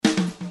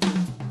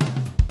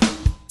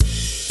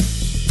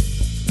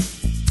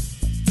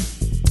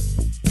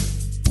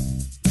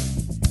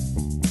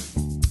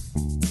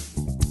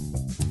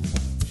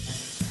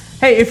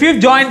Hey, if you've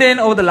joined in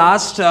over the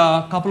last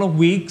couple of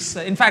weeks,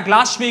 in fact,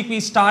 last week we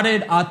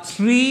started our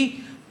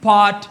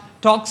 3-part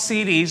talk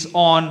series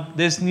on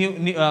this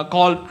new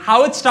called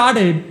How It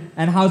Started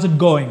and How's It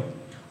Going.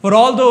 For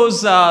all those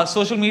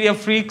social media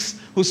freaks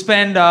who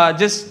spend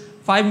just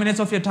 5 minutes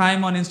of your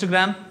time on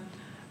Instagram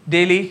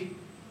daily,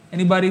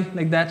 anybody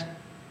like that?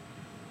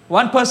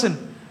 One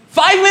person.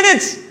 5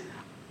 minutes!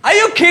 Are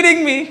you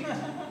kidding me?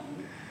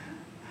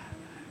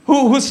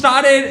 Who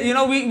started,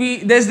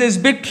 there's this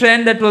big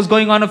trend that was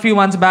going on a few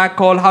months back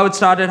called How It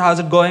Started, How's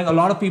It Going. A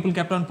lot of people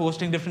kept on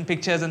posting different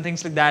pictures and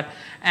things like that.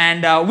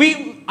 And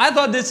I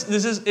thought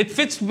it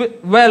fits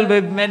well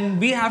when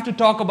we have to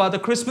talk about the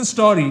Christmas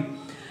story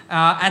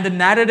and the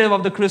narrative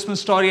of the Christmas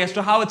story as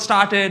to how it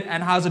started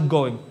and how's it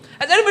going.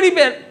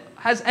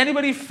 Has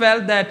anybody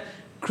felt that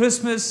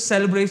Christmas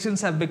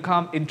celebrations have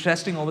become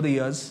interesting over the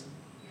years?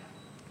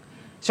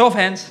 Show of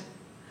hands.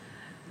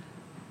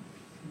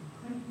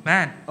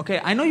 Man,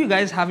 okay, I know you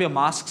guys have your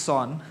masks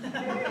on.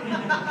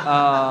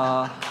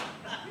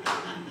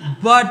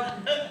 But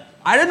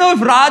I don't know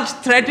if Raj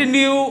threatened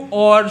you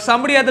or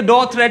somebody at the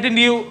door threatened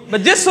you.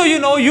 But just so you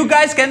know, you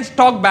guys can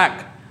talk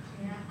back.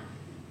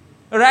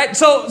 All right,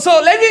 so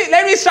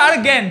let me start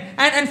again.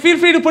 And feel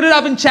free to put it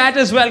up in chat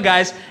as well,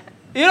 guys.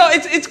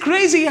 It's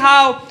crazy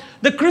how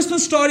the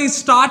Christmas story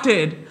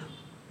started.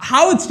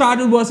 How it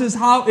started versus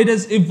how it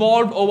has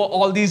evolved over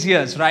all these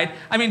years, right?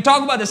 I mean,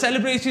 talk about the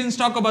celebrations,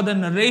 talk about the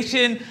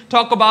narration,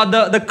 talk about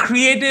the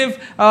creative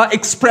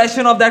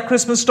expression of that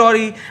Christmas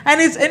story.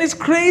 And it's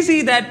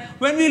crazy that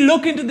when we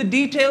look into the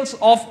details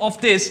of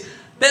this,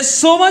 there's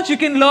so much you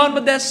can learn,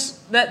 but there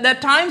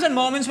are times and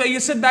moments where you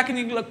sit back and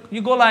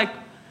you go like,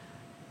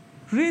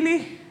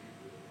 really?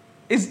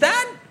 Is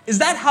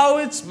that how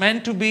it's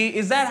meant to be?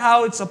 Is that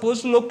how it's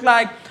supposed to look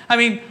like? I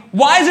mean,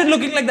 why is it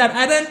looking like that?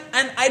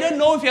 And I don't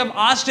know if you have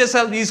asked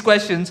yourself these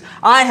questions.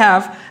 I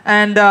have.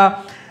 And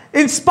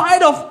in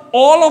spite of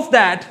all of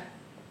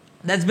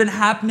that's been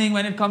happening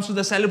when it comes to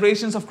the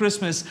celebrations of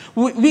Christmas,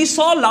 we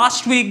saw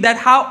last week that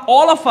how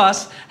all of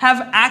us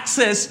have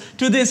access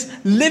to this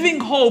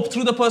living hope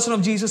through the person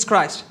of Jesus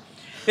Christ.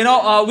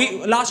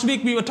 Last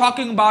week we were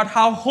talking about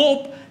how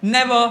hope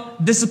never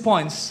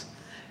disappoints.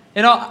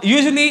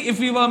 Usually if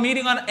we were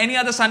meeting on any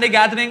other Sunday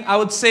gathering, I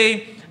would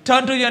say,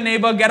 turn to your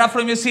neighbor, get up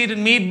from your seat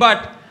and meet.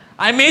 But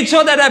I made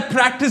sure that I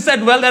practiced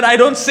that well, that I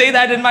don't say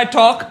that in my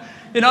talk.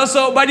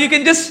 But you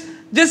can just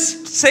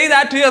say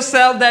that to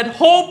yourself, that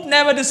hope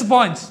never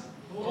disappoints.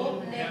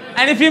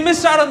 And if you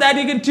missed out on that,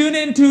 you can tune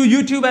in to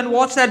YouTube and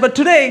watch that. But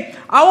today,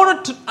 I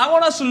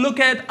want us to look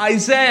at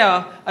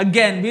Isaiah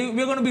again.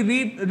 We're going to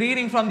be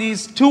reading from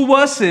these 2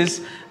 verses.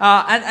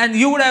 And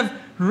you would have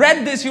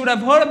read this, you would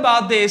have heard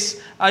about this,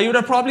 you would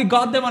have probably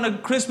got them on a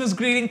Christmas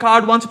greeting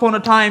card once upon a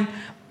time.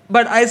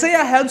 But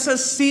Isaiah helps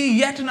us see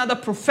yet another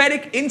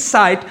prophetic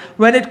insight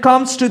when it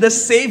comes to the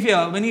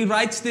Savior, when he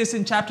writes this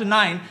in chapter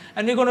 9.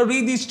 And we're going to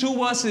read these 2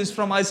 verses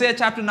from Isaiah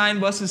chapter 9,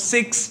 verses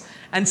 6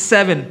 and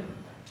 7.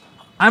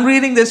 I'm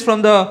reading this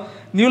from the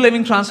New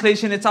Living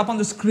Translation. It's up on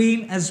the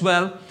screen as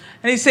well.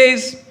 And he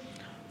says,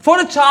 "For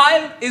a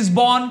child is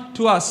born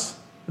to us."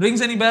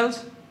 Rings any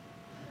bells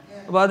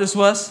about this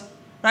verse?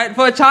 Right?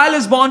 "For a child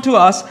is born to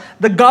us,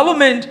 the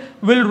government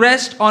will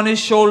rest on his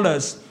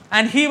shoulders,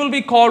 and he will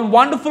be called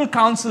Wonderful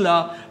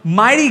Counselor,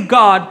 Mighty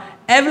God,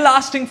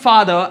 Everlasting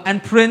Father,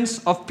 and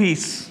Prince of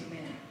Peace."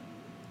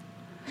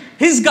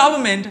 His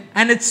government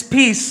and its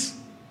peace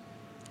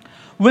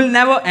will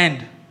never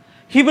end.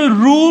 He will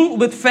rule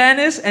with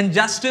fairness and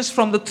justice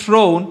from the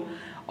throne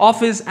of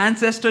his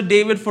ancestor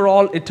David for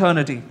all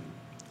eternity.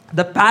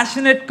 The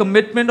passionate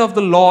commitment of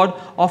the Lord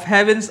of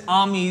heaven's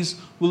armies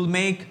will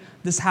make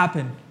this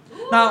happen.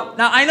 Now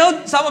I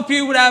know some of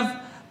you would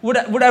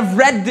have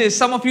read this.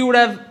 Some of you would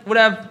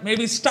have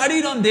maybe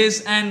studied on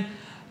this and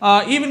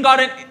even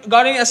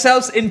gotten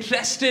yourselves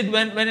interested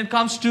when it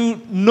comes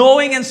to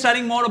knowing and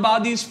studying more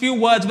about these few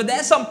words. But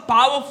there's some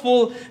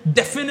powerful,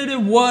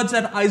 definitive words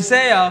that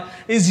Isaiah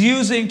is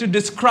using to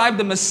describe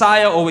the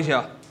Messiah over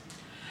here.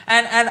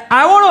 And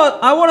I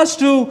want us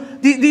to,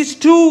 these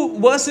 2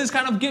 verses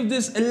kind of give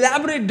this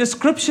elaborate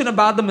description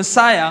about the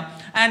Messiah.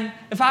 And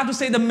if I have to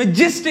say, the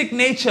majestic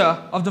nature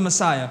of the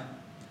Messiah.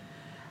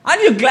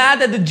 Aren't you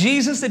glad that the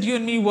Jesus that you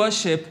and me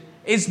worship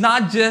is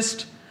not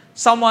just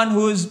someone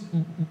who is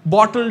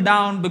bottled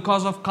down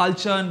because of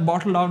culture and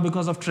bottled down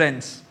because of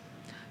trends?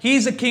 He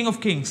is the King of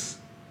Kings.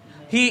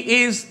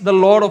 He is the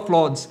Lord of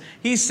Lords.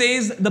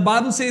 The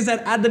Bible says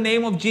that at the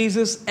name of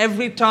Jesus,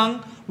 every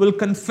tongue will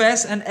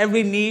confess and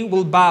every knee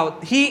will bow.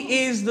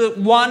 He is the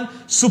one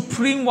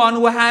supreme one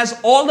who has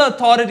all the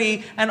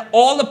authority and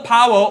all the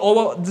power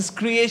over this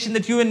creation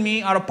that you and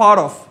me are a part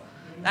of.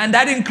 And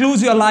that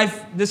includes your life,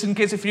 just in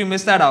case if you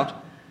missed that out.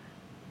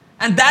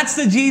 And that's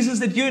the Jesus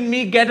that you and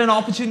me get an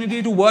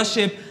opportunity to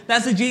worship.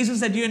 That's the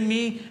Jesus that you and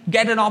me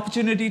get an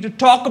opportunity to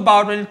talk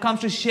about when it comes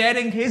to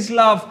sharing his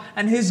love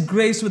and his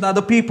grace with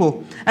other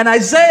people. And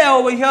Isaiah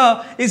over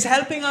here is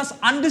helping us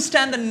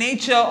understand the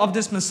nature of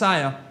this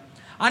Messiah.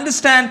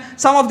 understand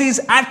some of these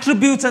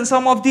attributes and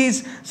some of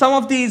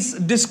these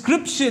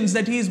descriptions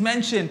that he's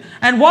mentioned.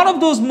 And one of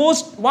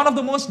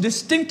the most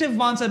distinctive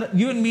ones that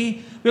you and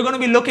me we're going to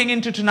be looking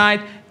into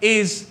tonight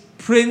is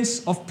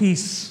Prince of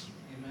Peace.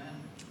 Amen.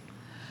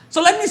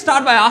 So let me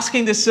start by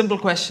asking this simple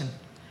question.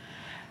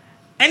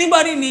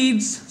 Anybody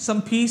needs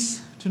some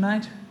peace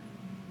tonight?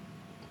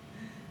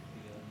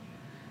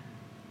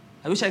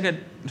 I wish I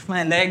could lift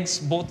my legs,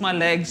 both my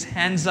legs,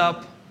 hands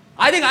up.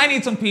 I think I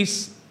need some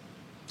peace.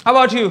 How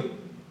about you?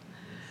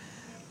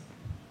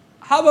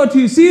 How about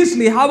you?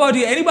 Seriously, how about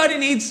you? Anybody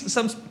needs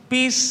some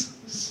peace,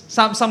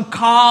 some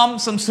calm,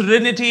 some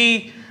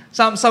serenity,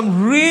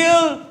 some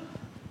real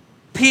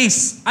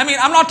peace? I mean,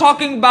 I'm not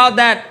talking about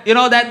that,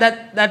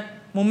 that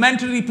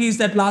momentary peace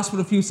that lasts for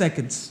a few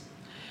seconds.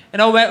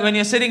 When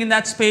you're sitting in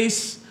that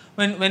space,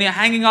 when you're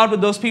hanging out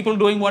with those people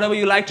doing whatever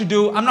you like to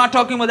do, I'm not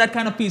talking about that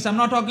kind of peace. I'm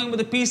not talking about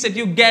the peace that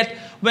you get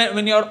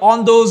when you're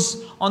on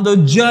those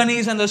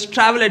journeys and those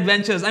travel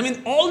adventures. I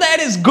mean, all that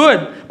is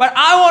good. But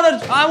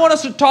I want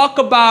us to talk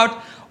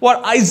about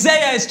what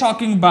Isaiah is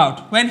talking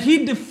about. When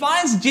he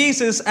defines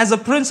Jesus as a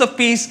Prince of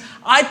Peace,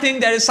 I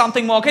think there is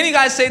something more. Can you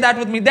guys say that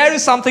with me? There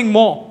is something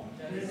more.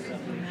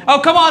 Oh,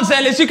 come on,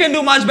 Zealous. You can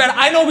do much better.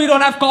 I know we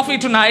don't have coffee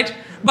tonight,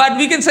 but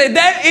we can say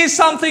there is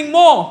something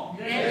more.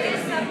 There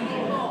is something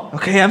more.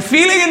 Okay, I'm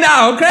feeling it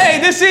now. Okay,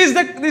 this is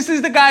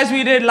the guys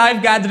we did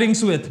live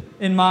gatherings with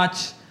in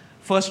March,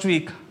 first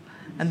week,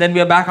 and then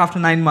we are back after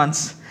 9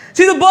 months.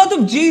 See, the birth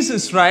of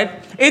Jesus,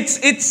 right?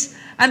 It's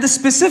and the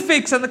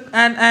specifics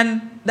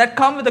and that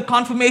come with the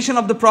confirmation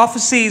of the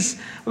prophecies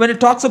when it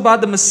talks about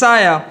the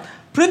Messiah,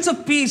 Prince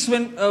of Peace.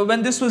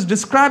 When this was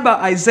described by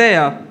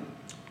Isaiah,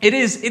 it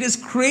is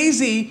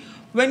crazy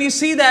when you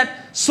see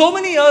that so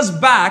many years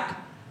back,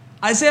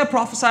 Isaiah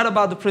prophesied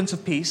about the Prince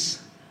of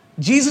Peace.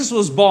 Jesus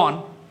was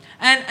born.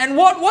 And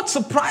what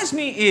surprised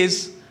me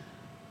is,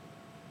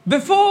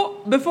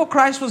 before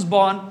Christ was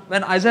born,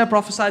 when Isaiah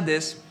prophesied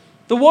this,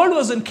 the world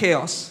was in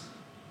chaos.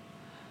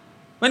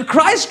 When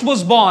Christ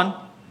was born,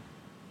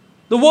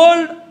 the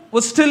world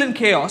was still in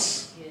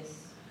chaos. Yes.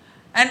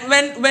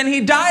 And when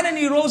he died and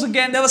he rose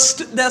again,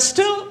 there's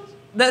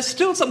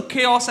still some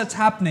chaos that's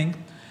happening.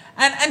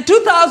 And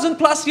 2,000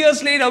 plus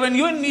years later, when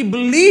you and me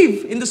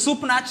believe in the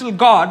supernatural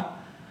God,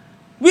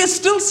 we are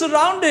still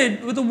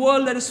surrounded with a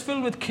world that is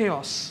filled with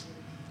chaos.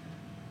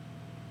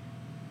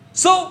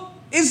 So,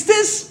 is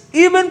this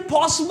even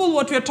possible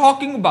what we are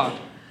talking about?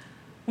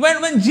 When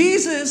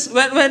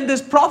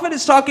this prophet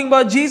is talking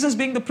about Jesus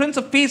being the Prince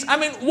of Peace, I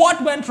mean,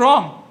 what went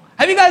wrong?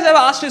 Have you guys ever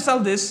asked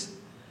yourself this?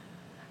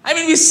 I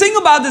mean, we sing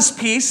about this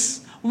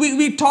peace,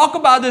 we talk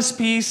about this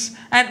peace,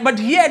 but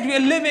yet we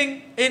are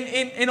living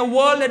in a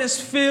world that is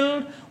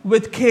filled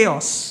with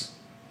chaos.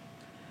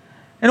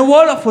 In a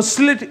world of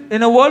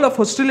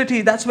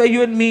hostility, that's where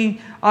you and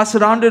me are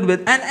surrounded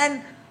with.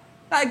 And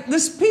like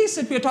this peace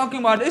that we're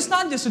talking about, it's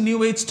not just a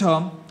New Age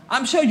term.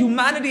 I'm sure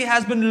humanity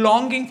has been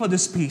longing for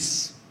this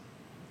peace.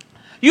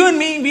 You and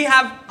me,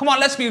 come on,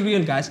 let's be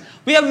real, guys.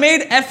 We have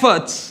made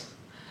efforts.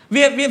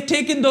 We have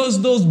taken those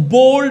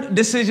bold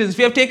decisions.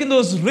 We have taken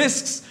those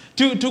risks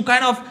to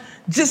kind of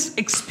just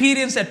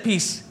experience that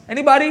peace.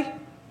 Anybody?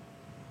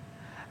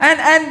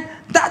 And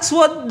that's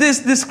what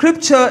this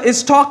scripture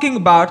is talking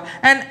about.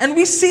 And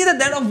we see that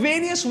there are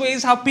various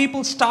ways how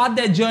people start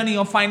their journey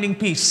of finding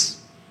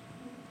peace.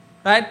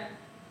 Right?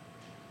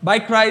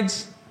 Bike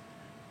rides.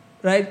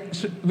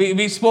 Right?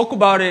 We spoke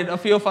about it. A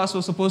few of us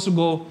were supposed to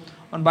go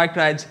on bike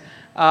rides.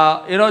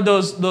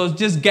 Those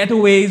just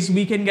getaways,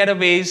 weekend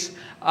getaways.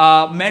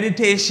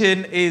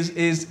 Meditation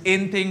is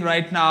in thing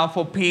right now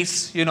for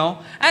peace,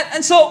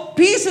 And so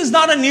peace is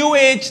not a New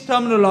Age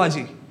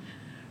terminology.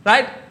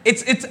 Right?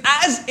 It's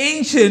as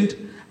ancient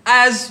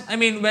as,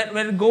 when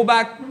we go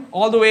back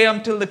all the way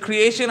until the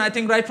creation, I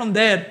think right from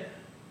there,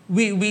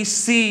 we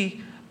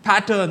see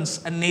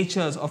patterns and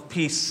natures of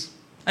peace.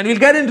 And we'll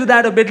get into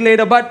that a bit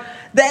later, but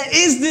there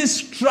is this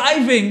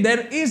striving,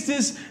 there is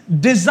this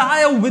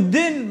desire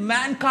within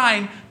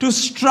mankind to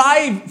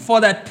strive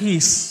for that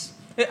peace.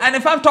 And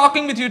if I'm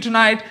talking with you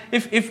tonight,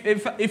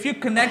 if you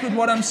connect with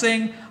what I'm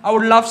saying, I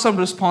would love some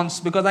response,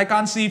 because I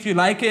can't see if you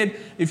like it,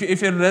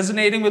 if you're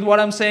resonating with what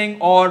I'm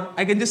saying, or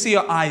I can just see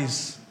your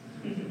eyes.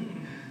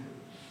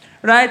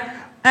 Right?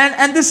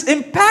 And this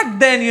impact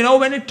then,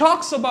 when it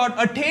talks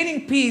about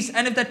attaining peace,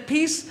 and if that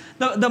peace,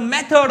 the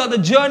method or the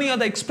journey or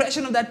the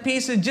expression of that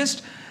peace is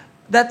just,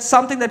 that's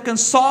something that can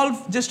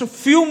solve just a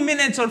few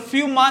minutes or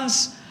few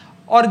months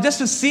or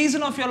just a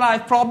season of your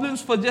life,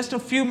 problems for just a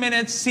few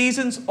minutes,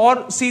 seasons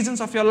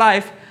of your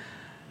life,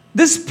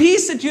 this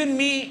peace that you and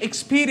me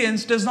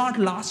experience does not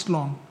last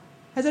long.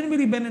 Has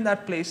anybody been in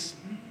that place?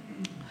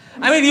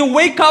 You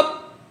wake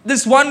up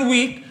this 1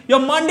 week, your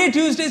Monday,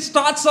 Tuesday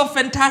starts off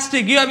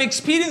fantastic. You have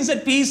experienced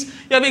that peace,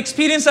 you have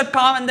experienced that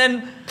calm, and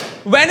then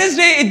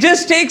Wednesday, it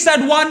just takes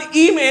that one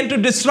email to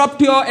disrupt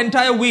your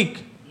entire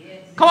week. Yes.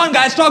 Come on,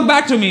 guys, talk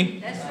back to me.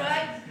 That's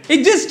right.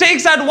 It just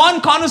takes that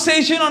one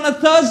conversation on a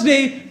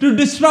Thursday to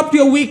disrupt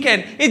your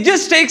weekend. It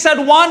just takes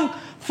that one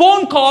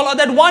phone call or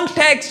that one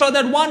text or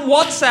that one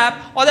WhatsApp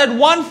or that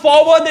one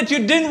forward that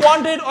you didn't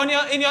want it on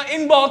in your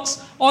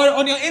inbox or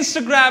on your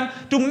Instagram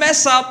to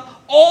mess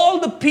up all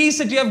the peace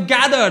that you have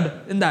gathered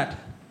in that.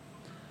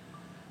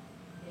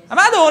 Am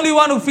I the only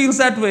one who feels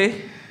that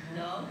way?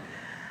 No.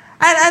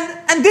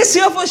 And this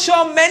year for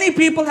sure, many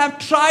people have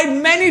tried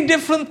many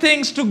different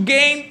things to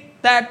gain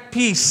that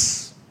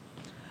peace.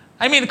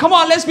 I mean, come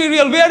on, let's be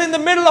real. We are in the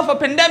middle of a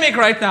pandemic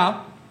right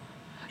now.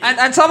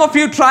 And some of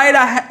you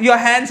tried your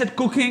hands at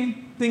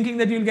cooking, thinking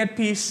that you'll get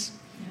peace.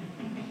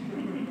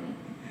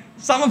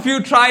 Some of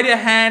you tried your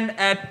hand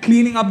at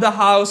cleaning up the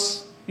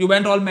house. You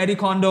went all Marie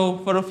Kondo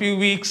for a few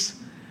weeks.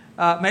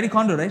 Marie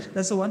Kondo, right?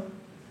 That's the one.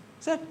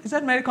 Is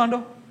that Marie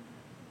Kondo?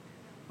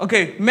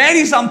 Okay,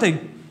 Mary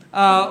something.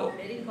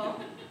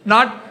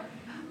 Not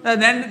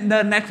then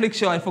the Netflix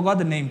show. I forgot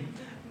the name.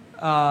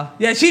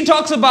 Yeah, she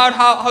talks about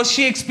how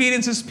she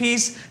experiences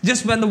peace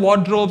just when the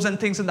wardrobes and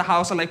things in the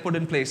house are like put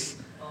in place.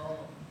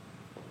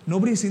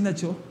 Nobody's seen that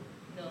show?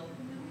 No.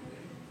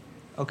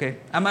 Okay.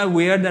 Am I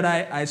weird that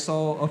I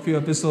saw a few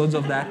episodes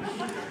of that?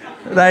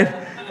 Right?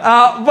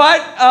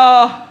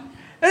 But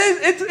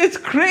it's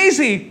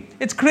crazy.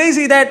 It's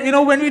crazy that,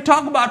 when we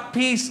talk about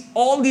peace,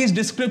 all these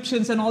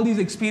descriptions and all these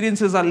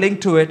experiences are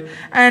linked to it.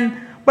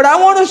 But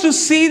I want us to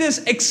see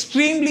this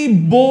extremely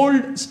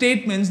bold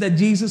statements that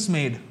Jesus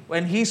made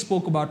when he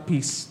spoke about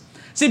peace.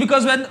 See,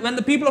 because when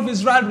the people of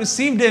Israel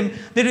received him,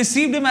 they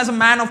received him as a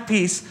man of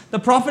peace. The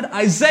prophet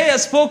Isaiah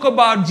spoke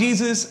about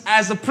Jesus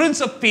as the Prince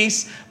of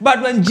Peace.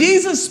 But when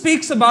Jesus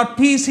speaks about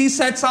peace, he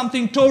said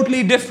something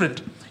totally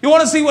different. You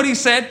want to see what he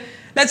said?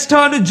 Let's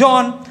turn to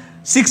John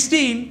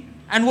 16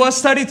 and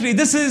verse 33.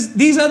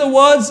 These are the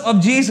words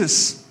of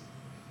Jesus.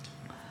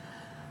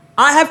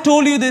 I have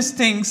told you these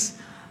things,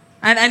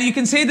 and you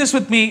can say this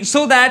with me,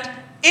 so that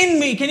in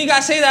me, can you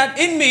guys say that?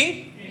 In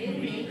me.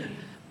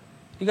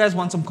 You guys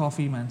want some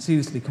coffee, man?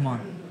 Seriously, come on.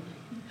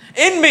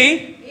 In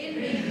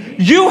me,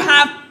 you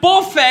have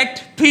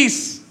perfect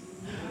peace.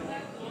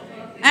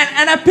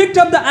 And I picked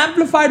up the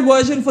amplified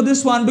version for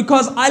this one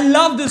because I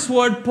love this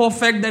word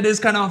perfect that is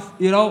kind of,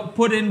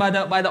 put in by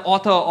the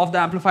author of the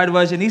amplified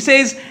version. He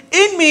says,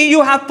 in me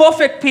you have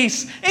perfect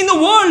peace. In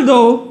the world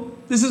though,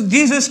 this is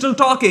Jesus still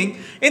talking.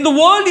 In the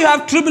world you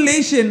have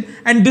tribulation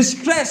and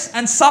distress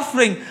and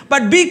suffering.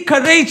 But be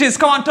courageous.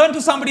 Come on, turn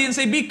to somebody and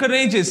say, be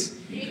courageous.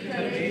 Be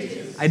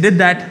courageous. I did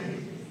that.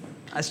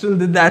 I still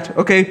did that.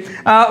 Okay.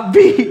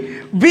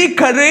 Be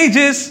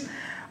courageous.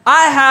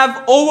 I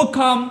have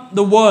overcome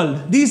the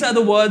world. These are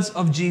the words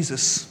of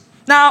Jesus.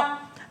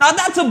 Now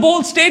that's a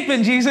bold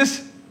statement,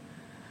 Jesus.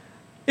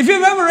 If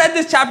you've ever read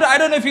this chapter, I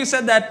don't know if you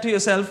said that to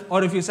yourself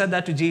or if you said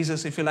that to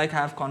Jesus, if you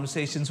have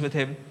conversations with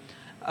him.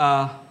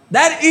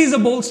 That is a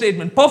bold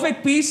statement.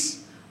 Perfect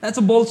peace, that's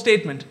a bold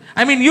statement.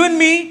 I mean, you and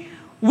me,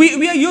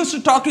 we are used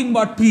to talking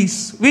about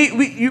peace. We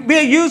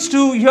are used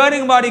to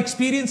hearing about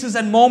experiences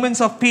and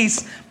moments of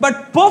peace.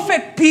 But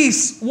perfect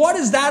peace, what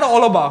is that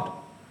all about?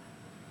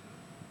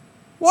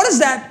 What is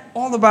that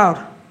all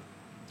about?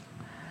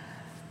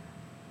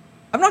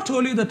 I've not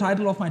told you the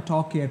title of my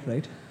talk yet,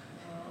 right?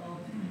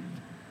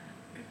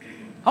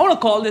 I want to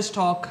call this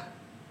talk,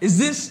 Is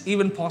This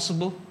Even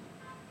Possible?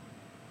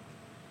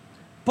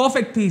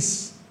 Perfect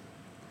peace.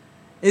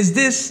 Is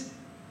this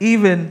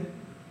even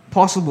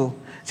possible?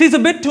 See, it's a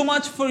bit too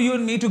much for you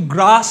and me to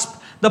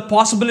grasp the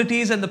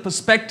possibilities and the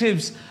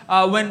perspectives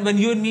when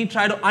you and me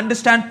try to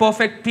understand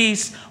perfect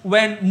peace,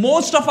 when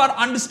most of our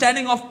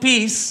understanding of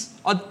peace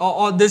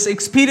or this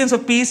experience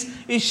of peace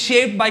is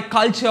shaped by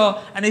culture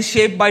and is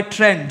shaped by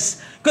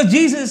trends. Because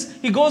Jesus,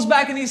 he goes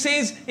back and he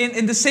says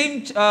in the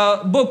same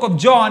book of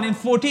John, in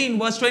 14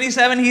 verse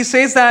 27, he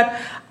says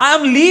that, I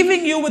am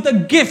leaving you with a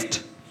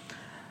gift,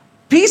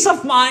 peace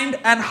of mind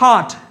and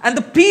heart. And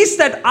the peace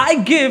that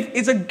I give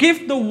is a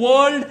gift the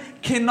world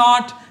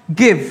cannot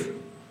give.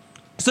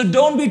 So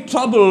don't be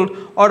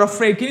troubled or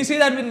afraid. Can you say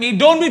that with me?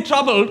 Don't be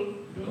troubled.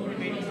 Don't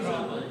be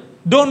troubled.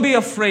 Don't be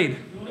afraid.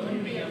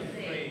 Don't be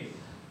afraid.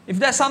 If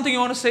there's something you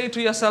want to say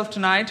to yourself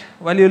tonight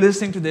while you're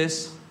listening to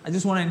this, I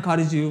just want to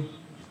encourage you.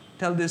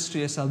 Tell this to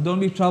yourself. Don't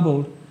be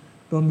troubled.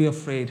 Don't be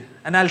afraid.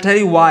 And I'll tell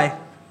you why.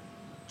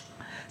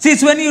 See,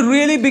 it's when you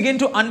really begin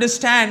to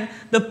understand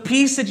the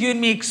peace that you and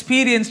me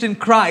experienced in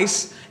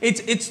Christ.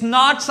 It's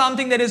not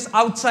something that is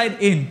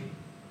outside in.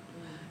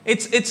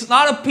 It's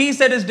not a peace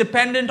that is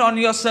dependent on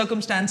your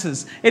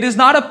circumstances. It is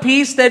not a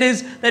peace that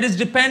is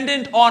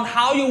dependent on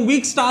how your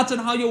week starts and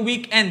how your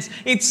week ends.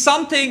 It's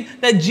something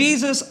that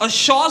Jesus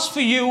assures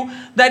for you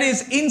that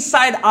is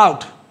inside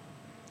out.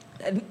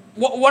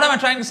 What am I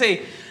trying to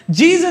say?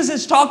 Jesus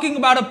is talking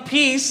about a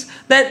peace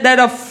that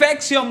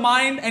affects your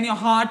mind and your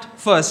heart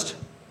first.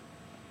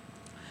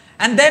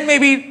 And then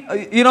maybe,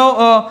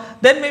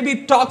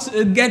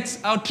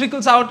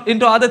 trickles out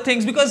into other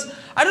things. Because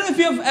I don't know if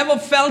you have ever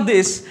felt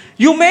this.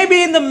 You may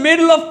be in the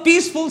middle of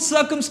peaceful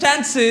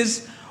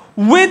circumstances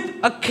with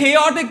a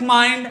chaotic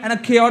mind and a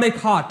chaotic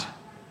heart.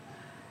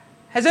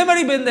 Has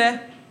anybody been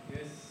there?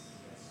 Yes.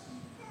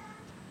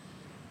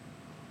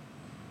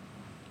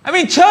 I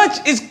mean, church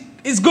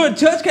is good.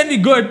 Church can be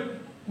good.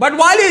 But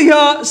while you're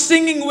here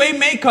singing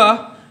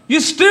Waymaker,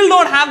 you still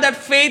don't have that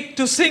faith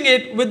to sing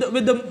it with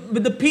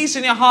the peace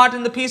in your heart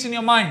and the peace in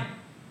your mind.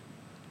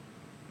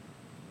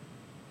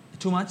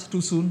 Too much?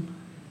 Too soon?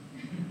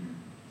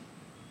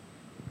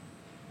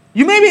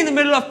 You may be in the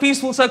middle of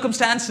peaceful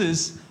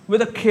circumstances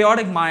with a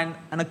chaotic mind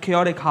and a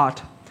chaotic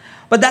heart.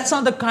 But that's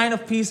not the kind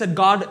of peace that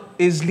God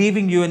is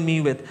leaving you and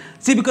me with.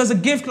 See, because the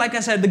gift, like I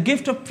said, the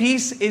gift of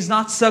peace is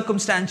not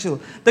circumstantial.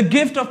 The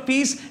gift of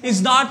peace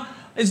is not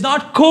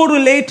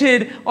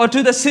correlated or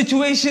to the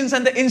situations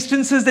and the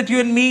instances that you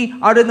and me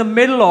are in the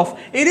middle of.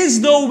 It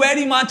is though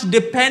very much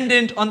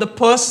dependent on the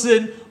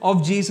person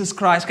of Jesus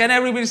Christ. Can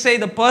everybody say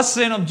the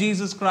person of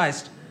Jesus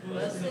Christ?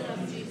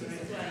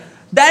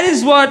 That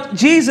is what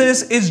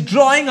Jesus is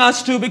drawing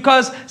us to,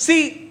 because,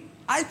 see,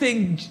 I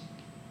think,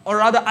 or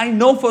rather I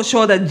know for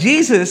sure that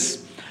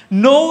Jesus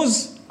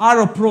knows our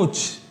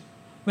approach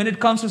when it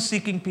comes to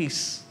seeking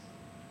peace.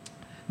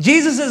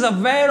 Jesus is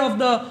aware of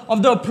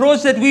the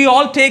approach that we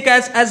all take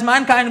as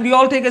mankind, we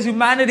all take as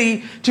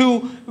humanity to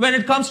when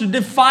it comes to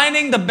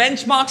defining the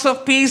benchmarks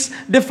of peace,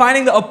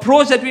 defining the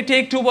approach that we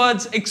take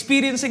towards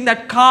experiencing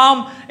that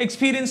calm,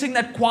 experiencing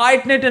that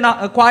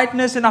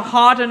quietness in our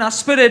heart and our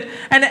spirit.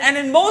 And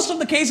in most of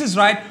the cases,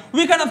 right,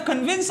 we kind of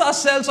convince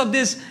ourselves of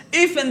this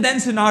if and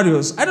then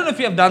scenarios. I don't know if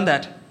you have done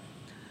that.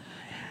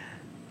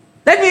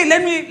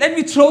 Let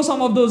me throw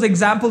some of those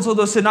examples or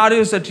those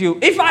scenarios at you.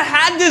 If I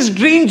had this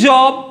dream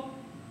job,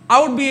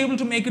 I would be able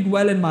to make it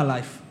well in my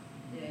life.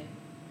 Yeah.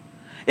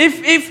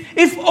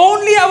 If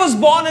only I was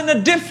born in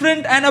a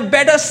different and a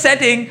better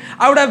setting,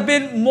 I would have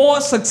been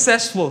more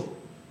successful.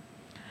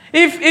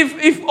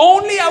 If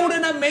only I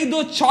wouldn't have made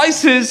those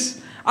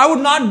choices, I would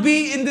not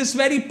be in this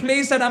very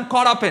place that I'm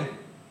caught up in.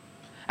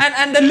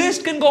 And the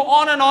list can go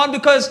on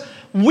because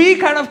we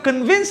kind of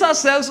convince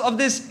ourselves of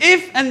this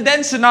if and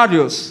then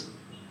scenarios.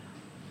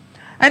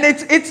 And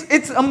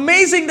it's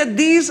amazing that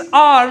these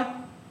are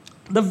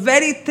the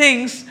very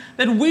things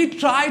that we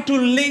try to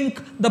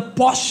link the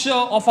posture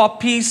of our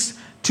peace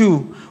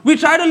to. We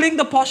try to link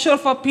the posture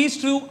of our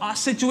peace to our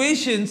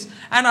situations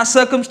and our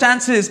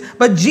circumstances.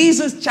 But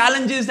Jesus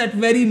challenges that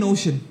very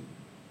notion.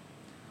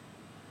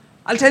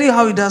 I'll tell you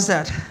how he does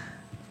that.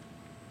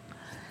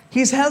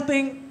 He's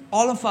helping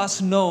all of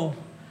us know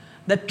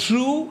that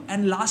true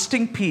and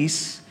lasting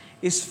peace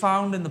is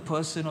found in the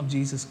person of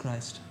Jesus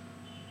Christ.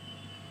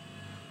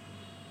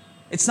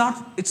 It's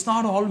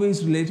not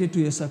always related to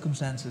your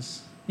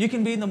circumstances. You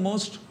can be in the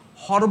most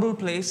horrible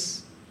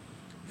place,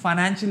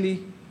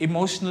 financially,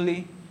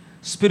 emotionally,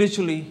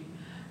 spiritually,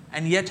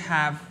 and yet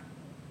have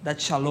that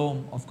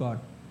shalom of God.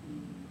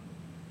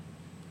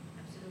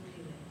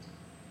 Absolutely right.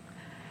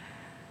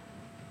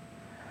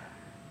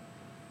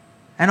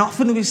 And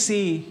often we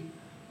see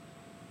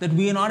that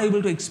we are not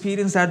able to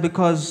experience that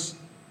because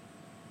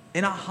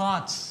in our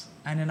hearts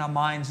and in our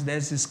minds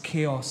there's this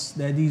chaos,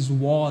 there are these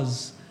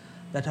wars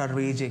that are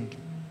raging.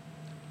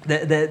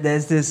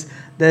 There's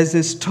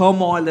this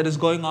turmoil that is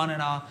going on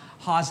in our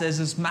hearts. There's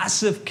this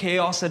massive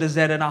chaos that is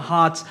there in our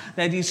hearts.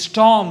 There are these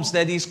storms.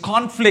 There are these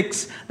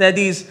conflicts.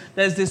 There's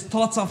these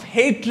thoughts of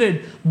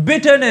hatred,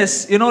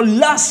 bitterness,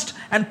 lust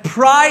and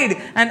pride.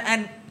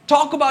 And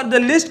talk about, the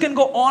list can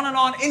go on and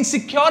on.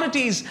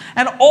 Insecurities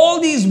and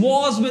all these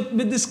wars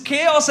with this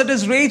chaos that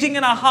is raging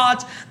in our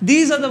hearts.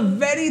 These are the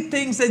very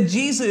things that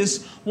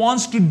Jesus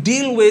wants to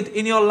deal with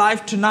in your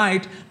life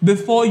tonight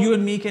before you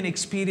and me can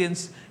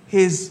experience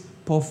His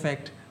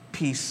perfect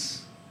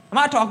peace. Am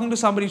I talking to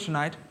somebody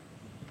tonight?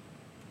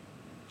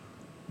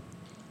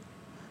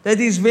 There are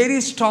these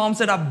various storms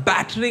that are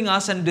battering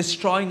us and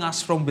destroying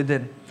us from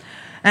within.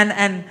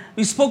 And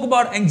we spoke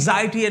about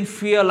anxiety and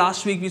fear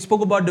last week. We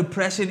spoke about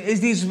depression.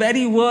 It's these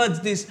very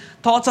words, these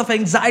thoughts of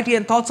anxiety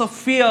and thoughts of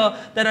fear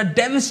that are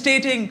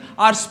devastating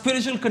our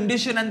spiritual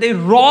condition, and they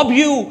rob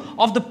you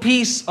of the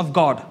peace of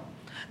God.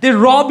 They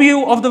rob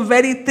you of the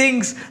very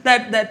things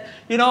that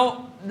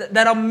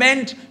are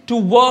meant to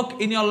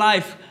work in your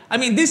life. I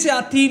mean, this year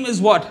our theme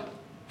is what?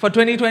 For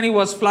 2020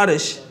 was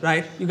flourish,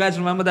 right? You guys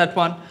remember that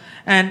one?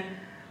 And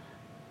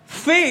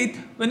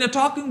faith, when you're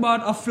talking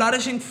about a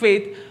flourishing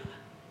faith,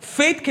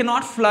 faith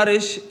cannot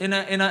flourish in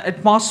an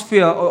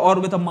atmosphere or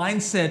with a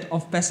mindset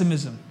of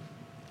pessimism.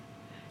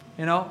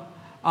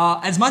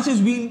 As much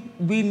as we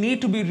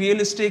need to be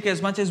realistic,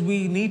 as much as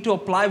we need to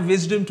apply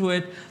wisdom to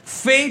it,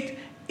 faith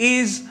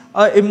is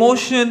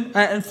emotion,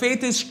 and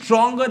faith is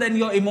stronger than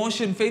your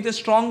emotion. Faith is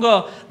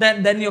stronger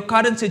than your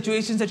current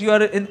situations that you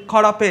are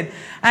caught up in.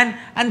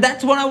 And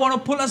that's what I want to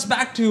pull us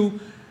back to.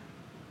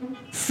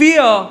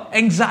 Fear,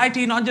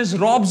 anxiety not just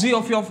robs you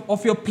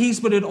of your peace,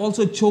 but it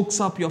also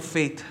chokes up your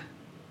faith.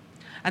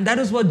 And that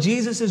is what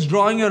Jesus is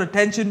drawing your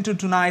attention to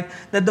tonight,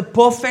 that the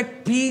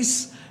perfect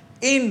peace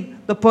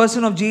in the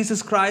person of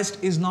Jesus Christ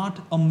is not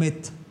a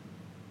myth.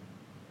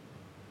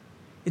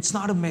 It's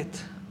not a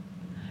myth.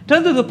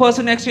 Turn to the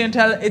person next to you and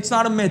tell, it's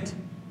not a myth.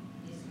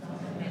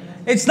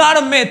 It's not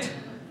a myth.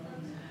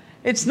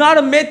 It's not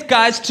a myth,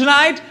 guys.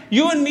 Tonight,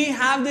 you and me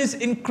have this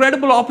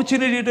incredible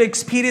opportunity to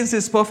experience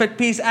this perfect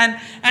peace. And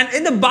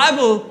in the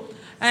Bible,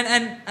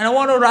 and I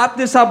want to wrap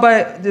this up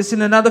by this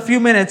in another few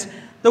minutes,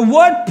 The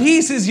word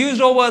peace is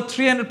used over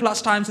 300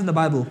 plus times in the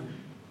Bible.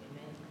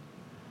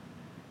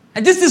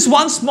 And just this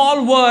one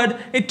small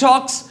word, it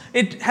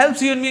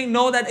helps you and me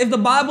know that if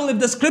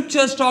the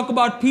scriptures talk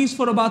about peace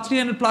for about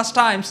 300 plus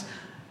times,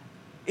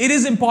 it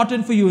is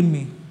important for you and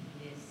me.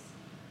 Yes.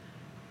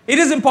 It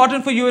is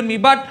important for you and me.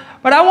 But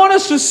I want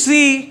us to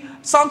see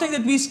something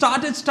that we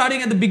started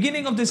studying at the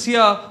beginning of this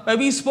year, where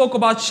we spoke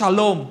about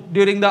shalom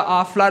during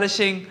our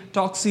Flourishing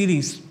Talk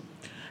series.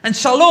 And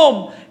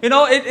shalom,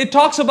 it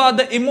talks about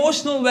the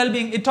emotional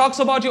well-being. It talks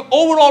about your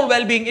overall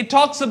well-being. It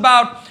talks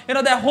about, there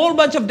are a whole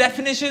bunch of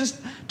definitions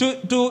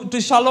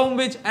to shalom,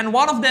 and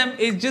one of them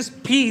is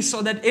just peace,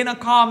 or that inner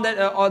calm,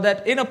 or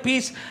that inner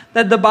peace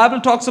that the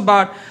Bible talks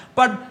about.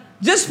 But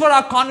just for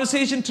our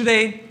conversation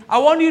today, I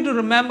want you to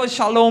remember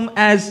shalom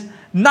as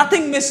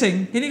nothing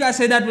missing. Can you guys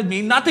say that with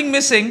me? Nothing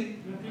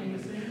missing,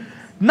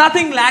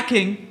 nothing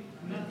lacking,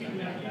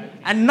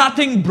 and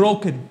nothing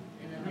broken.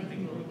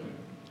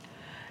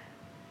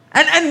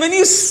 And when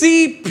you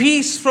see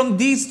peace from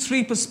these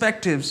three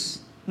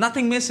perspectives,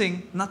 nothing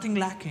missing, nothing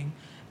lacking,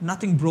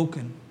 nothing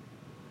broken,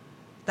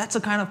 that's the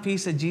kind of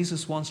peace that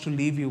Jesus wants to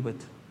leave you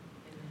with.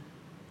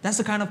 That's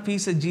the kind of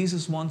peace that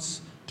Jesus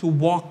wants you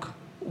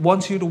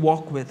to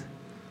walk with.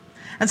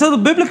 And so the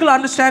biblical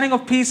understanding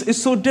of peace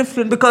is so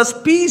different, because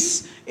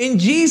peace in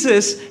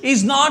Jesus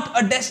is not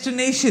a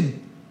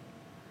destination.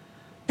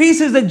 Peace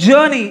is a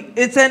journey.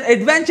 It's an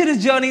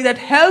adventurous journey that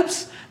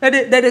helps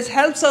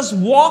us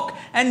walk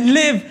and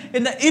live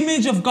in the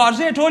image of God.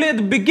 See, I told you at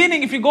the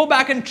beginning, if you go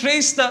back and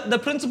trace the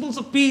principles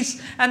of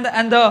peace and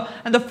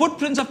the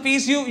footprints of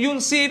peace,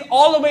 you'll see it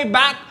all the way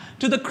back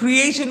to the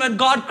creation, when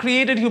God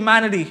created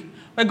humanity,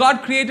 where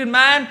God created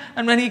man,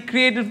 and when He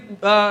created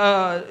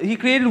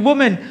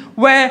woman,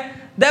 where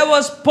there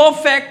was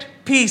perfect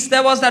peace.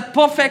 There was that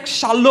perfect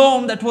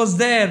shalom that was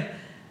there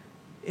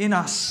in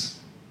us.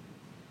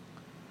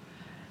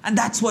 And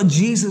that's what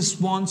Jesus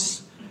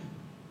wants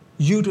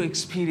you to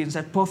experience,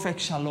 that perfect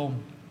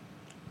shalom,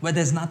 where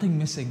there's nothing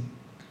missing,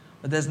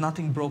 where there's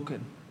nothing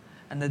broken,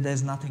 and that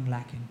there's nothing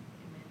lacking.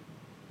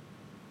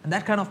 And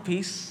that kind of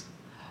peace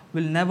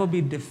will never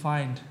be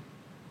defined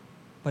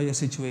by your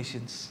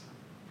situations.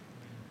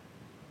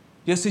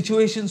 Your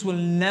situations will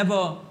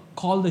never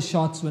call the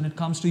shots when it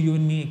comes to you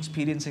and me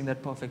experiencing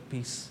that perfect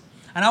peace.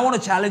 And I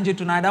want to challenge you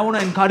tonight. I want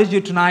to encourage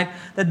you tonight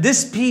that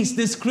this peace,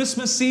 this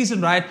Christmas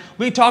season, right?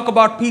 We talk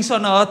about peace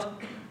on earth,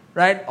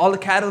 right? All the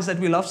carols that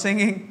we love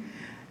singing.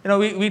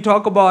 We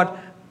talk about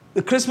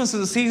the Christmas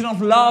is a season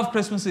of love.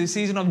 Christmas is a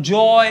season of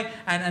joy.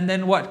 And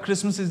then what?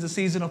 Christmas is the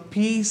season of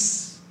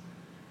peace.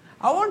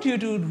 I want you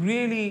to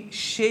really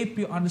shape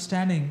your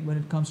understanding when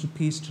it comes to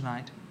peace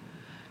tonight.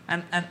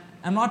 And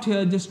I'm not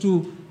here just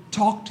to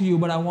talk to you,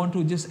 but I want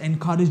to just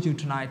encourage you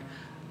tonight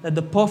that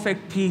the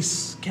perfect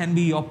peace can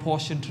be your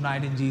portion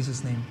tonight in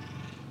Jesus' name.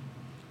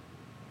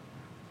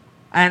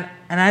 And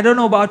I don't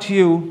know about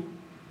you,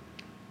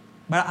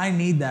 but I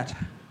need that.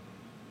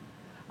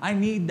 I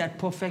need that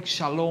perfect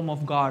shalom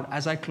of God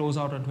as I close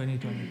out on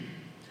 2020.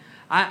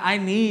 I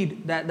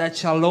need that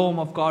shalom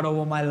of God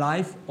over my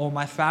life, over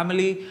my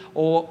family,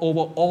 or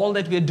over all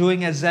that we're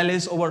doing as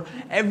Zealous, over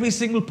every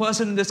single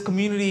person in this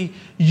community.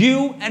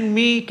 You and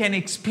me can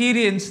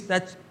experience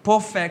that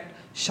perfect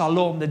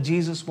shalom that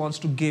Jesus wants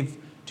to give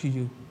to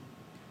you.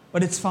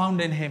 But it's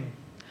found in Him.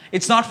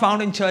 It's not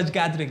found in church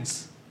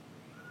gatherings.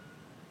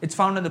 It's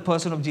found in the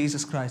person of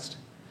Jesus Christ.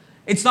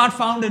 It's not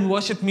found in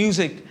worship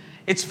music.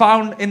 It's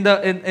found in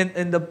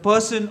the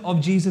person of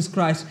Jesus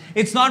Christ.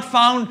 It's not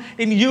found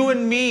in you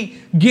and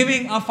me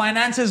giving our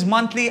finances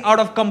monthly out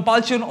of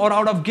compulsion or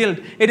out of guilt.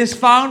 It is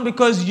found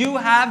because you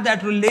have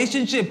that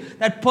relationship,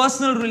 that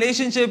personal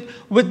relationship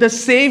with the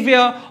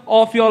Savior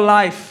of your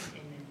life.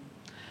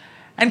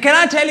 And can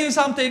I tell you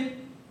something?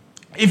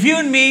 If you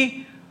and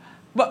me,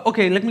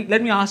 okay, let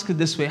me ask you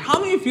this way. How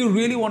many of you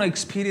really want to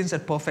experience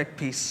that perfect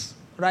peace?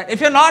 Right?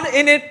 If you're not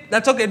in it,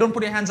 that's okay. Don't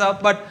put your hands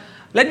up. But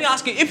let me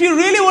ask you, if you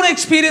really want to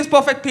experience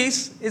perfect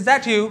peace, is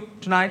that you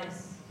tonight?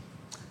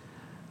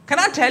 Can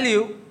I tell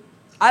you,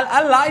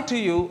 I'll lie to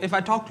you if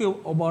I talk to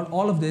you about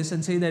all of this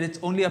and say that it's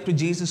only up to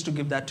Jesus to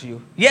give that to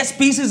you. Yes,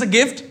 peace is a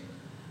gift.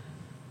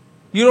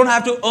 You don't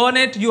have to earn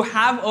it. You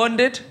have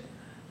earned it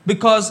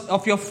because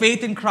of your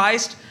faith in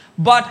Christ.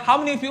 But how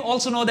many of you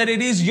also know that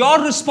it is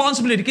your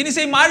responsibility? Can you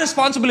say my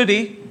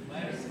responsibility?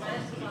 My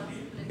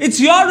responsibility. It's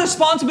your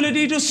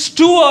responsibility to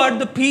steward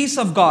the peace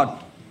of God.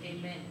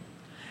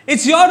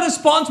 It's your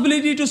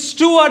responsibility to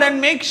steward and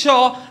make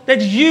sure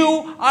that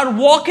you are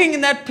walking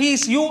in that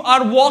peace. You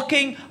are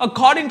walking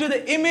according to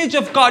the image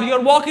of God. You're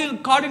walking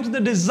according to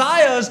the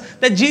desires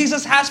that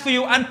Jesus has for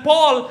you. And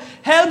Paul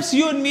helps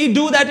you and me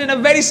do that in a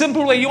very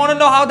simple way. You want to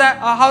know how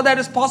that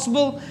is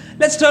possible?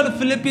 Let's turn to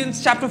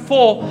Philippians chapter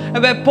 4,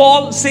 where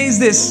Paul says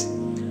this.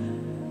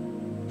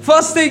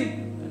 First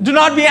thing, do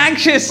not be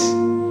anxious.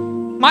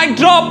 Mic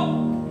drop.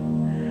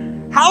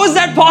 How is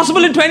that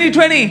possible in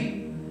 2020?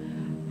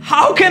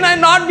 How can I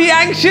not be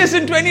anxious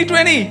in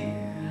 2020?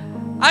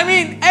 I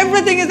mean,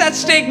 everything is at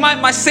stake.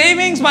 My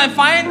savings, my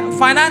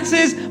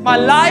finances, my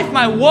life,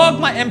 my work,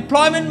 my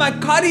employment, my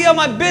career,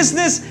 my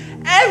business.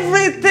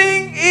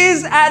 Everything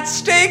is at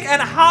stake.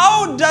 And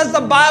how does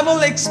the Bible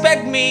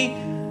expect me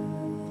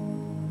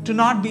to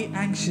not be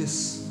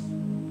anxious?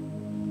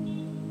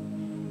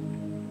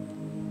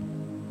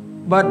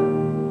 But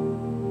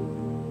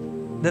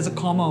there's a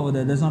comma over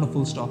there. There's not a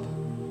full stop.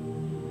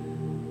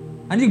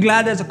 Aren't you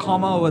glad there's a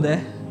comma over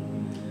there?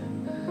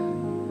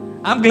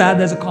 I'm glad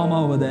there's a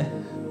comma over there.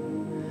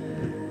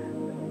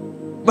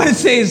 But it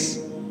says,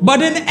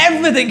 but in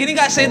everything. Can you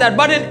guys say that?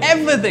 But in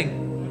everything.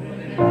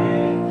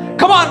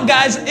 Come on,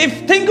 guys.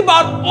 Think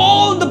about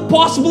all the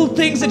possible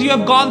things that you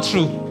have gone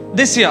through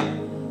this year.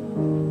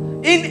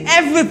 In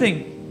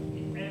everything.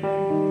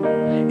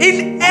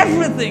 In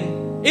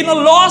everything. In a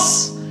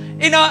loss,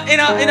 in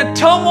a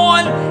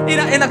turmoil,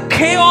 in a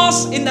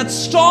chaos, in that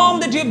storm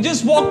that you've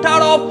just walked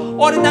out of,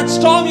 or in that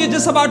storm you're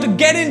just about to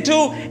get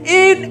into.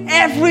 In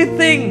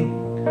everything.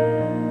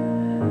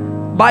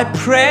 By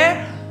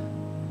prayer,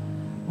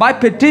 by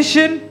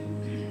petition,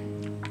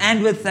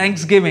 and with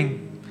thanksgiving,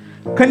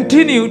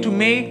 continue to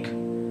make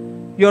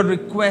your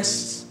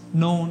requests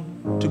known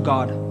to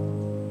God. I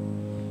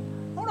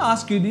want to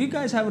ask you, do you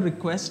guys have a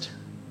request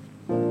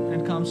when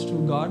it comes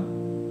to God?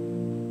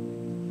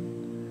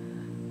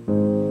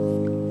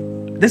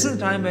 This is the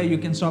time where you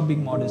can stop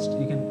being modest.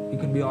 You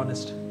can be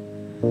honest.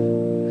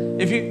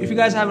 If you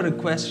guys have a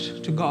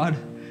request to God,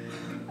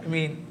 I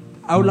mean,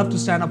 I would love to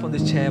stand up on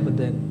this chair, but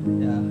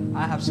then,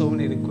 I have so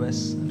many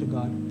requests to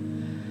God.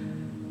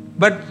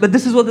 But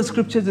this is what the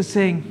scriptures is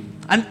saying.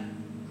 And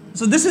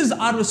so this is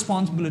our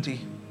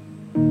responsibility.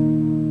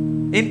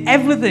 In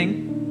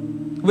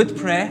everything, with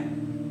prayer,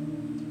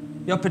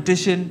 your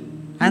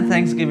petition, and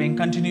thanksgiving,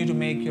 continue to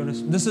make your...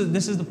 This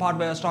is the part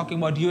where I was talking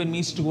about you and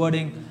me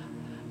stewarding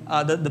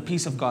the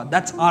peace of God.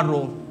 That's our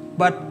role.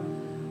 But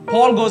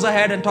Paul goes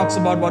ahead and talks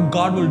about what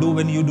God will do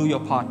when you do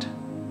your part.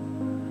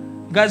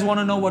 You guys want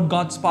to know what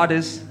God's part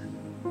is?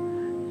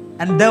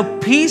 And the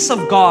peace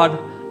of God,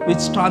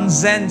 which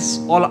transcends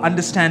all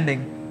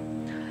understanding,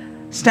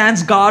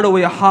 stands guard over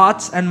your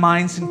hearts and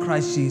minds in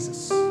Christ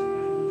Jesus.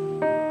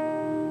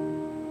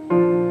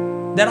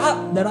 There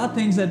are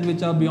things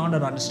which are beyond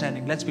our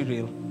understanding. Let's be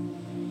real.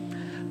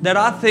 There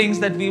are things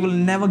that we will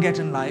never get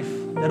in life.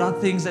 There are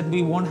things that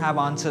we won't have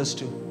answers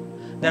to.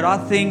 There are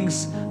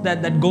things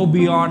that go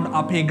beyond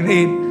our pay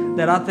grade.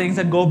 There are things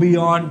that go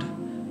beyond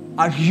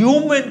our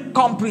human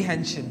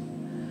comprehension.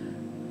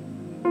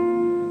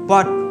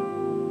 But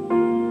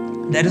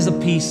there is a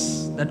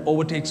peace that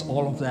overtakes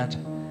all of that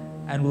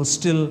and will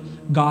still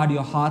guard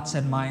your hearts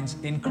and minds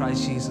in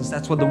Christ Jesus.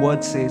 That's what the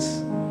word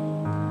says.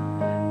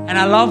 And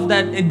I love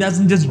that it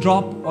doesn't just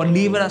drop or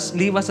leave us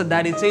at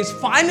that. It says,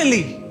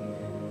 finally.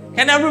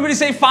 Can everybody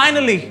say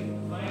finally?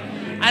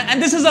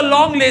 And this is a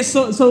long list,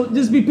 so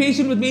just be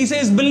patient with me. He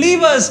says,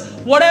 believers,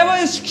 whatever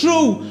is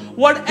true,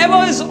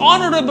 whatever is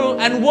honorable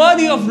and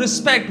worthy of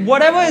respect,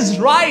 whatever is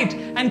right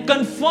and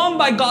confirmed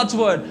by God's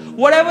word,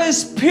 whatever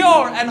is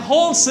pure and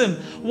wholesome,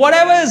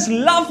 whatever is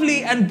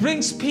lovely and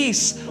brings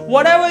peace,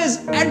 whatever is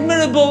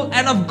admirable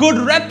and of good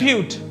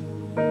repute.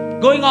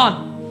 Going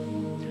on.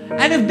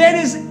 And if there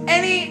is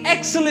any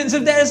excellence,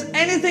 if there is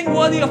anything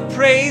worthy of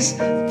praise,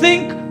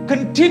 think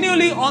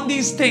continually on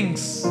these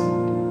things.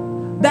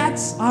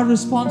 That's our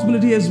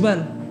responsibility as well.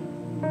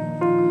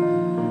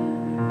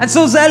 And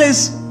so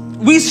zealous,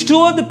 we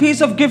steward the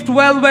peace of gift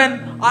well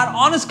when our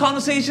honest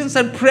conversations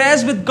and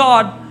prayers with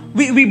God,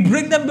 we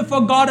bring them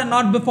before God and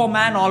not before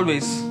man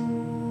always.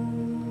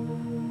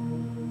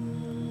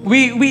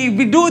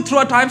 We do it through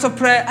our times of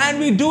prayer, and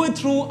we do it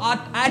through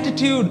our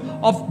attitude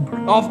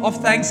of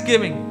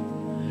thanksgiving.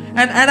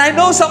 And I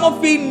know some of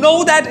we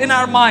know that in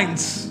our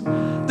minds.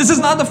 This is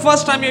not the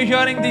first time you're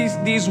hearing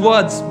these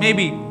words,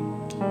 maybe.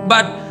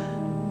 But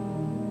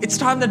it's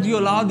time that you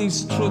allow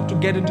these truths to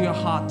get into your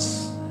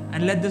hearts.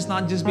 And let this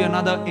not just be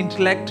another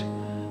intellect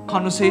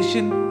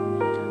conversation,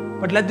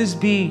 but let this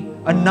be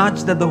a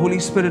nudge that the Holy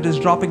Spirit is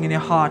dropping in your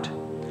heart.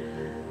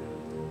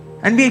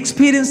 And we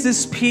experience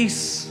this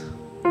peace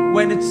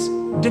when it's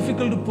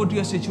difficult to put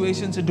your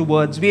situations into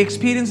words. We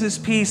experience this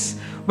peace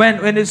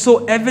when it's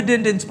so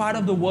evident in spite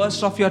of the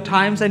worst of your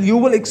times. And you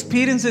will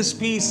experience this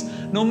peace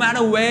no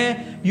matter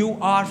where you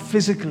are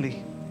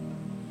physically.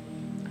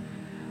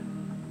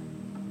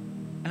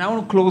 And I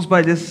want to close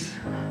by just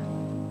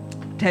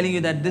telling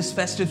you that this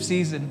festive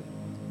season,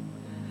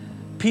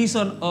 peace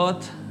on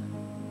earth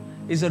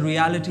is a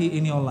reality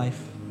in your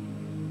life.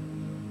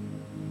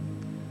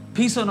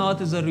 Peace on earth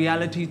is a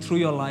reality through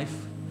your life,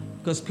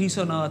 because peace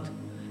on earth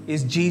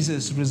is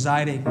Jesus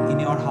residing in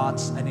your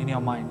hearts and in your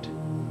mind.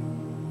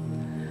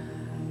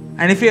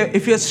 And if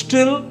you're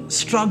still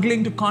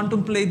struggling to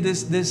contemplate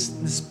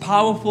this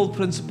powerful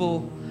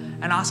principle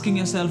and asking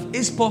yourself,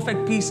 is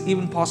perfect peace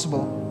even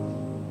possible?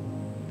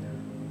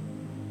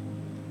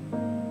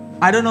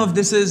 I don't know if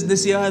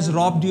this year has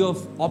robbed you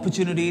of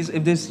opportunities,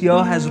 if this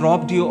year has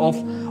robbed you of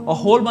a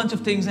whole bunch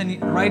of things,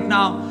 and right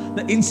now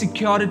the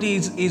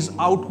insecurities is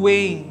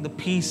outweighing the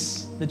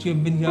peace that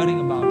you've been hearing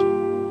about.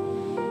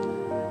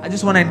 I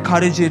just want to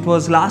encourage you. It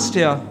was last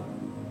year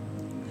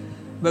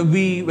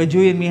where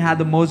Joey and me had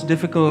the most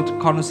difficult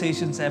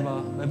conversations ever,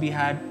 where we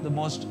had the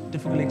most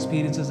difficult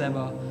experiences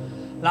ever.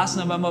 Last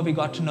November, we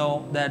got to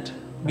know that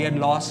we had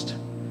lost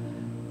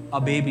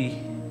a baby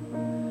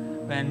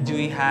when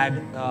Joey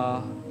had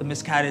the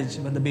miscarriage,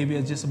 when the baby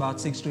was just about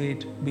 6 to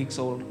 8 weeks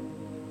old.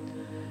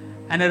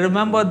 And I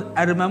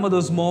remember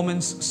those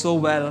moments so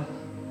well,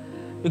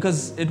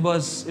 because it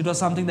was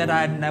something that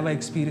I had never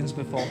experienced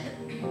before.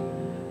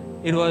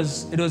 It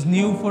was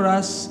new for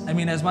us. I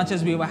mean, as much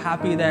as we were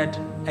happy that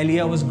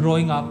Elia was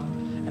growing up,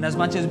 and as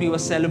much as we were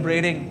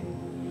celebrating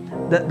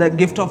the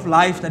gift of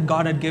life that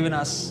God had given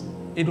us,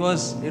 it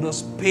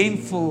was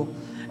painful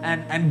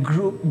and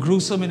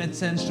gruesome in its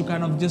sense to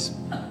kind of just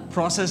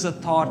process the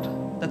thought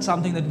that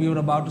something that we were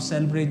about to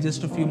celebrate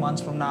just a few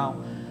months from now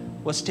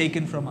was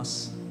taken from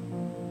us.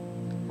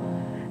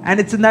 And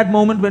it's in that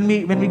moment when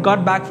we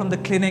got back from the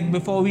clinic,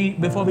 before we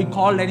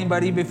called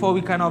anybody, before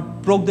we kind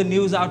of broke the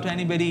news out to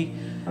anybody,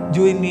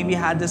 Joey and me, we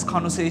had this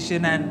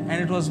conversation, and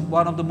it was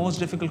one of the most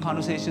difficult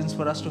conversations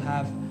for us to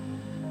have.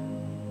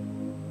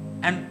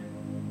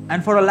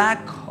 And for a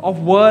lack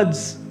of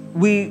words,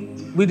 we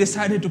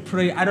decided to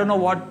pray. I don't know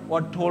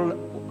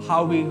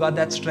how we got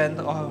that strength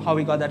or how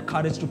we got that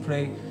courage to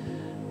pray,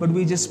 but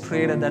we just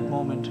prayed at that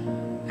moment.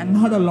 And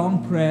not a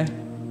long prayer.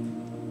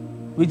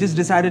 We just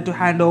decided to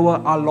hand over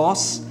our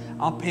loss,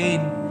 our pain,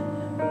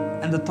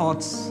 and the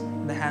thoughts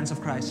in the hands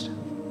of Christ.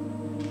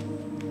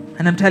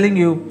 And I'm telling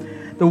you,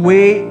 the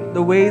way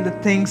the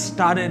things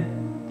started,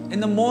 in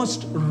the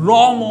most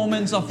raw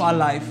moments of our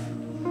life,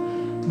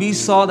 we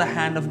saw the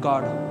hand of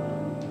God.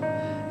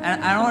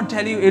 And I want to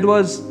tell you,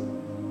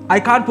 I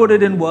can't put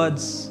it in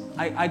words.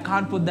 I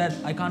can't put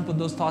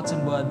those thoughts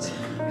in words.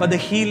 But the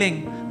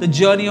healing, the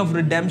journey of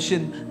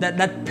redemption,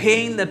 that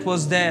pain that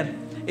was there,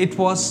 it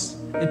was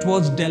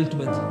dealt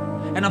with.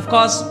 And of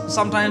course,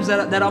 sometimes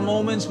there are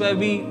moments where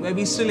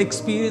we still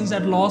experience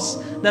that loss.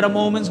 There are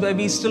moments where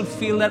we still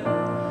feel that,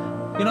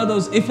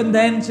 those if and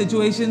then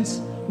situations,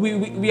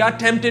 we are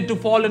tempted to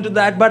fall into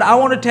that. But I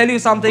want to tell you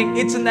something.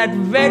 It's in that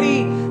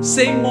very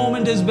same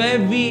moment is where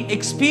we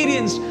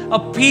experienced a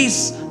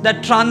peace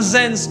that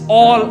transcends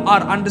all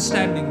our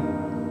understanding.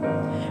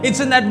 It's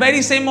in that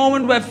very same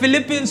moment where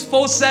Philippians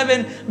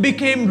 4:7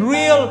 became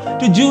real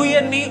to Joey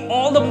and me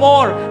all the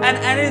more.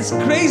 And it's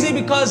crazy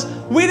because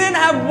we didn't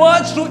have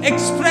words to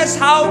express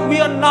how we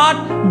are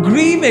not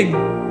grieving.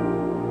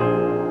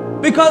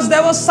 Because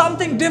there was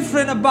something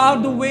different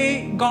about the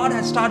way God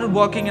had started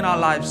working in our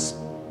lives.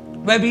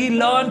 Where we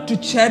learned to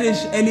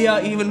cherish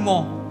Elia even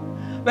more.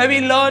 Where we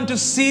learned to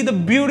see the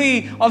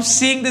beauty of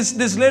seeing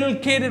this little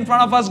kid in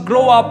front of us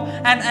grow up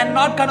and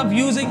not kind of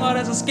using her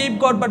as a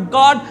scapegoat, but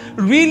God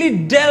really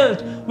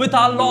dealt with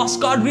our loss.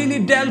 God really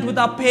dealt with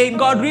our pain.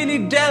 God really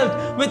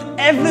dealt with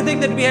everything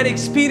that we had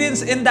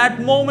experienced in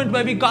that moment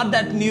where we got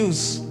that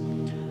news.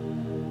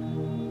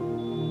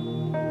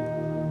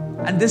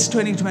 And this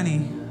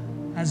 2020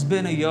 has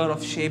been a year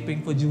of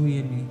shaping for Joey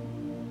and me.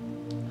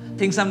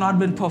 Things have not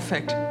been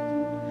perfect.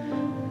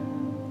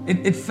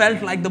 It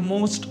felt like the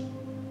most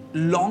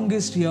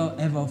longest year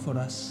ever for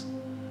us.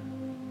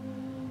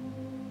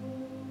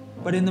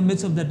 But in the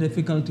midst of that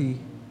difficulty,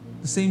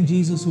 the same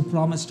Jesus who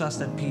promised us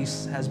that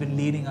peace has been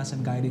leading us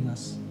and guiding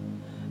us.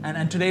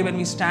 And today when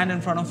we stand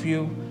in front of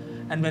you,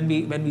 and when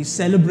we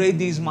celebrate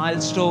these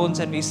milestones,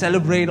 and we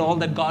celebrate all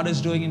that God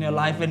is doing in your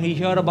life, when we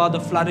hear about the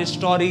flourish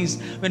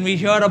stories, when we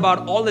hear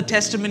about all the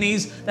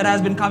testimonies that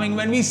has been coming,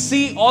 when we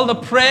see all the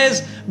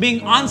prayers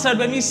being answered,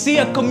 when we see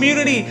a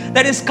community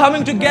that is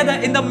coming together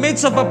in the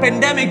midst of a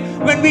pandemic,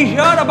 when we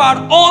hear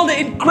about all the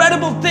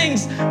incredible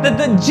things that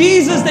the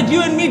Jesus that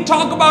you and me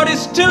talk about is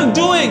still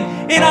doing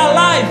in our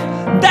life,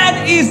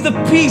 that is the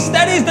peace,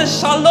 that is the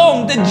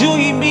shalom that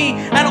Joey, me,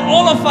 and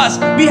all of us,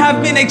 we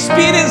have been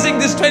experiencing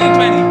this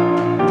 2020.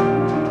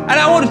 And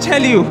I want to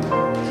tell you,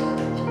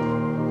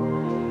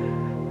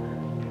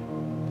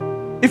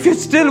 if you're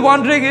still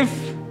wondering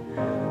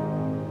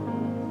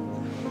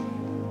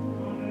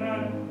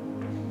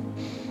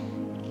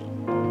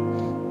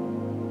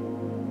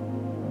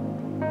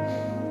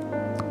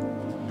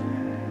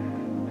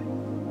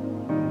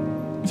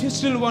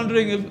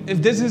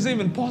if this is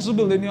even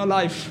possible in your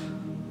life,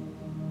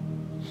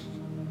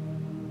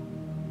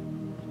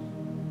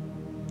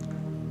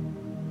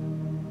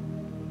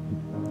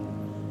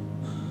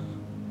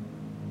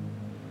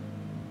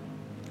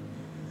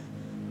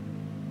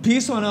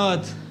 peace on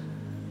earth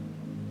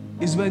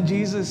is when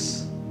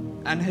Jesus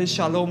and His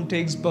shalom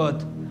takes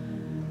birth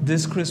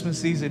this Christmas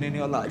season in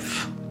your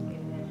life.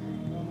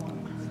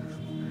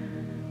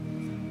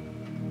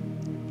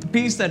 The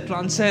peace that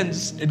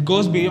transcends, it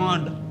goes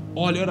beyond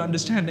all your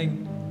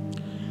understanding,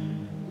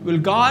 will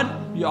guard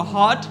your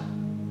heart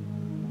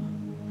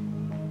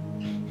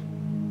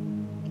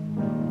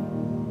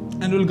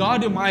and will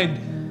guard your mind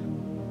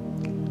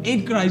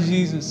in Christ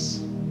Jesus.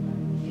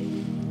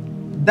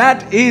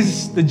 That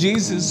is the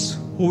Jesus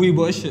who we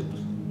worship.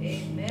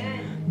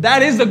 Amen.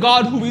 That is the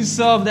God who we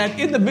serve, that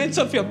in the midst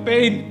of your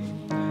pain,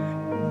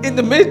 in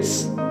the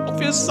midst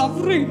of your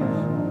suffering,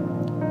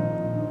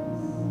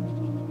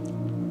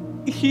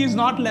 He has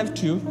not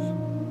left you.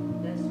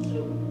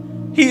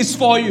 He is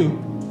for you.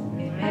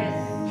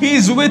 Amen. He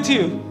is with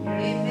you.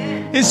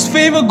 Amen. His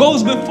favor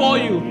goes before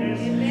you.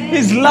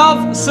 His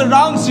love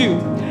surrounds you.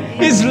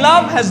 His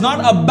love has not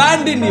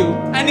abandoned you.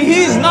 And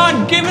He is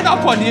not given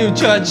up on you,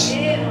 church.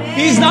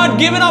 He's not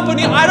given up on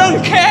you. I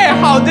don't care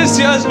how this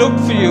year's looked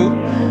for you.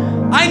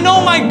 I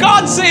know my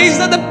God says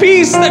that the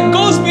peace that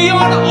goes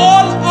beyond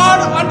all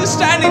our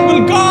understanding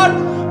will guard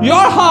your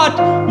heart,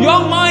 your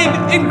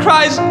mind in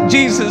Christ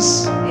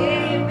Jesus.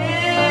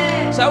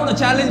 Amen. So I want to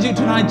challenge you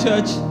tonight,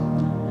 church.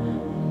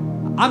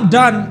 I'm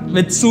done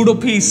with pseudo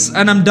peace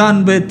and I'm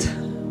done with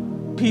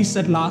peace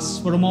that lasts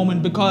for a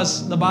moment,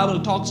 because the Bible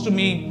talks to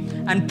me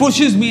and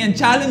pushes me and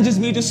challenges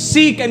me to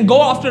seek and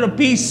go after a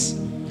peace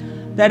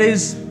that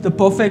is the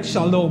perfect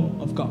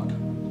shalom of God.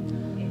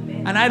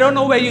 And I don't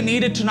know where you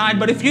need it tonight,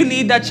 but if you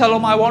need that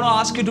shalom, I want to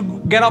ask you to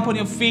get up on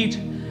your feet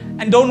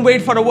and don't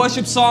wait for a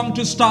worship song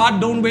to start.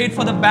 Don't wait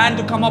for the band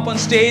to come up on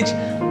stage,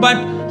 but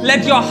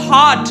let your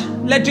heart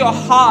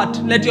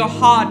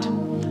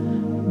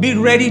be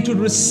ready to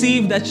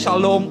receive that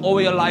shalom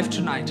over your life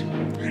tonight.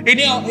 In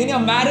your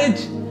marriage,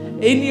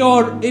 in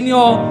your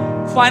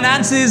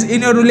finances,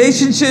 in your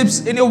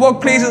relationships, in your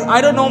workplaces.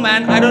 I don't know,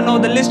 man. I don't know.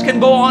 The list can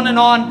go on and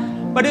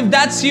on. But if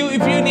that's you,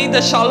 if you need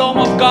the shalom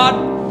of God,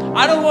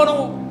 I don't want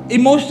to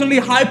emotionally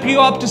hype you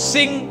up to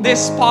sing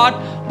this part,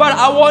 but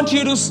I want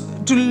you to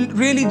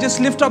really just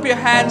lift up your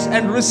hands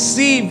and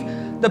receive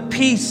the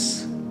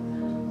peace.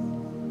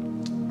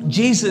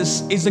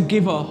 Jesus is the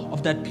giver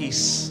of that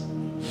peace.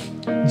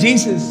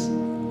 Jesus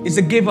is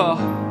the giver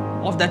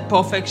of that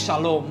perfect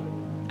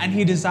shalom, and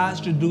He desires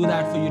to do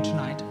that for you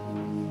tonight.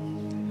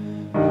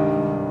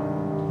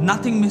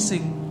 Nothing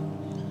missing,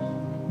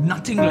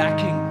 nothing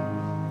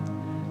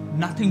lacking,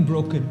 nothing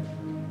broken.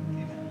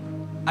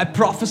 I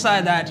prophesy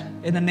that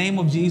in the name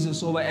of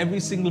Jesus over every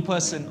single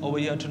person over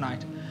here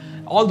tonight.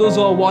 All those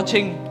who are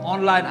watching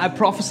online, I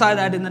prophesy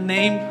that in the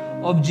name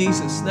of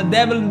Jesus, that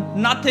there will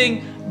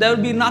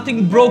be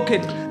nothing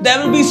broken.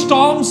 There will be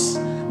storms,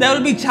 there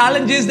will be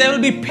challenges, there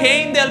will be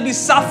pain, there will be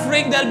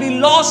suffering, there will be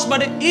loss,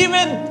 but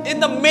even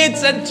in the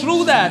midst and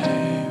through that,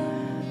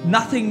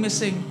 nothing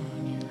missing,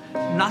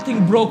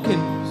 nothing broken.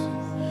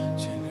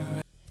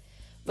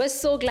 We're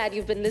so glad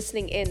you've been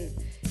listening in.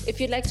 If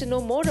you'd like to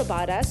know more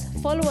about us,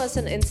 follow us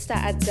on Insta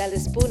at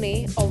Zealous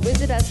Pune or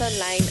visit us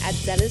online at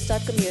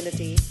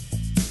zealous.community.